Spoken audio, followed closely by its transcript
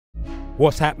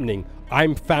What's happening?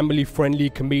 I'm family-friendly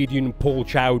comedian Paul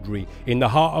Chowdhry in the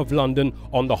heart of London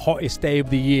on the hottest day of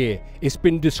the year. It's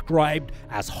been described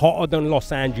as hotter than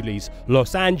Los Angeles.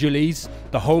 Los Angeles,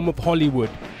 the home of Hollywood,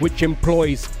 which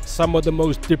employs some of the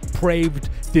most depraved,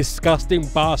 disgusting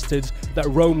bastards that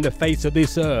roam the face of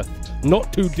this earth.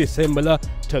 Not too dissimilar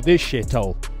to this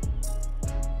shithole.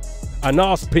 An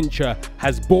arse pincher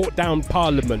has brought down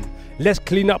Parliament. Let's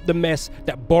clean up the mess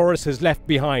that Boris has left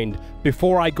behind.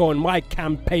 Before I go on my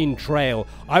campaign trail,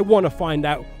 I want to find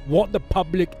out what the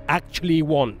public actually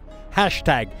want.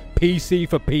 Hashtag PC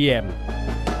for PM.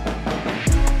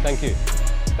 Thank you.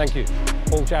 Thank you.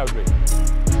 Paul Chowdhry.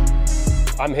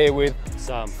 I'm here with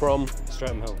Sam from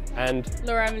Streatham Hill and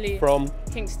Laura Emily from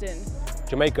Kingston.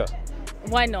 Jamaica.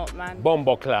 Why not, man?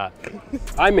 Bomboclat.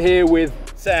 I'm here with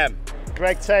Sam.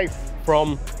 Greg Tafe.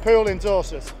 from Poole in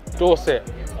Dorset. Dorset.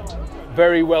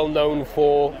 Very well known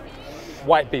for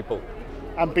white people.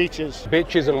 And beaches.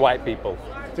 Bitches and white people.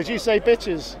 Did you say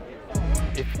bitches?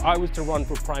 If I was to run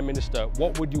for Prime Minister,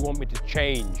 what would you want me to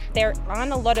change? There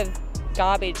aren't a lot of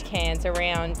garbage cans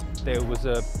around. There was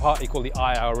a party called the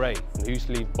IRA, and who used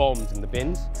to leave bombs in the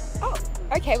bins. Oh,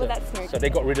 okay, well that's no So they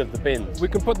got rid of the bins. We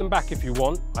can put them back if you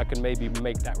want. I can maybe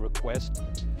make that request,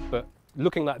 but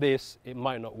looking like this, it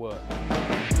might not work.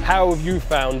 How have you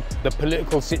found the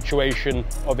political situation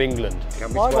of England?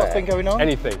 What's been going on?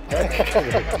 Anything?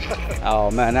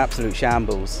 Oh man, absolute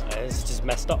shambles. It's just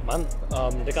messed up, man.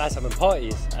 The guy's having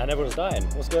parties and everyone's dying.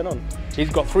 What's going on?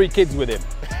 He's got 3 kids with him.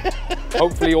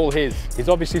 Hopefully all his. He's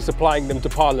obviously supplying them to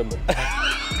Parliament.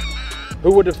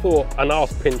 Who would have thought an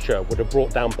arse pincher would have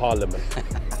brought down Parliament?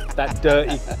 That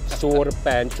dirty sort of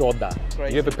band choda.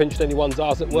 You ever pinched anyone's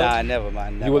arse at work? Nah, never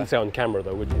man, never. You wouldn't say on camera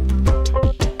though, would you?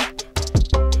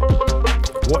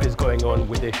 What is going on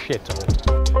with this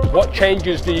shithole? What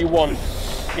changes do you want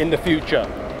in the future?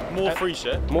 More free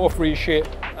shit. More free shit.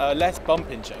 Less bum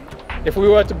pinching. If we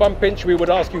were to bum pinch, we would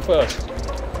ask you first.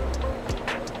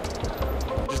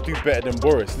 Just do better than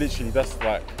Boris. Literally, that's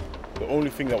like the only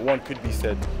thing that one could be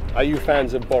said. Are you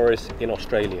fans of Boris in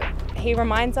Australia? He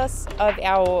reminds us of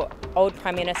our old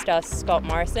Prime Minister Scott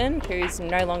Morrison, who's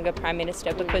no longer Prime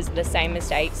Minister because of the same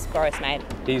mistakes Boris made.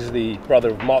 He's the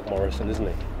brother of Mark Morrison, isn't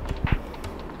he?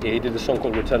 Yeah, he did a song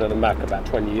called Return of the Mac about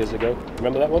 20 years ago.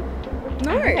 Remember that one?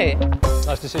 No.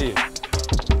 Nice to see you.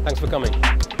 Thanks for coming.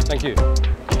 Thank you.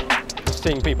 Just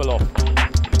seeing people off.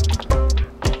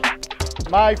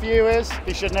 My view is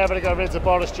he should never have got rid of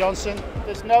Boris Johnson.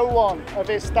 There's no one of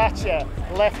his stature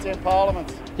left in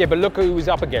Parliament. Yeah, but look who he's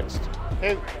up against.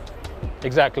 Who?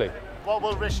 Exactly. What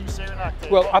will Rishi Sunak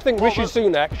do? Well, I think Rishi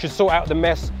Sunak should sort out the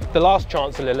mess the last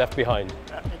Chancellor left behind.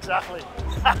 Exactly.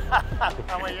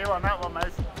 I'm with you on that one,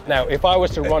 mate. Now, if I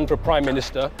was to run for Prime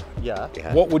Minister, Yeah.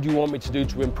 what would you want me to do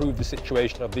to improve the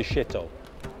situation of this shithole?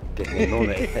 Give me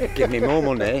money. Give me more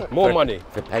money. More money?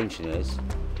 For pensioners.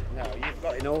 No, you've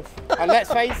got enough. And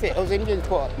let's face it, us Indians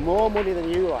put more money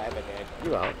than you lot ever did.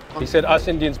 You are. He said us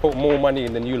Indians put more money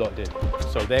in than you lot did.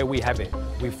 So there we have it.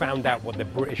 We found out what the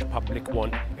British public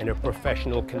want in a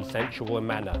professional, consensual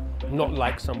manner. Not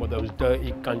like some of those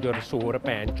dirty kanjar sora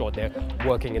pancho there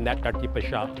working in that dirty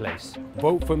pashab place.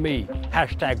 Vote for me.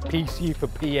 Hashtag PC for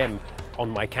PM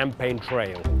on my campaign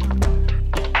trail.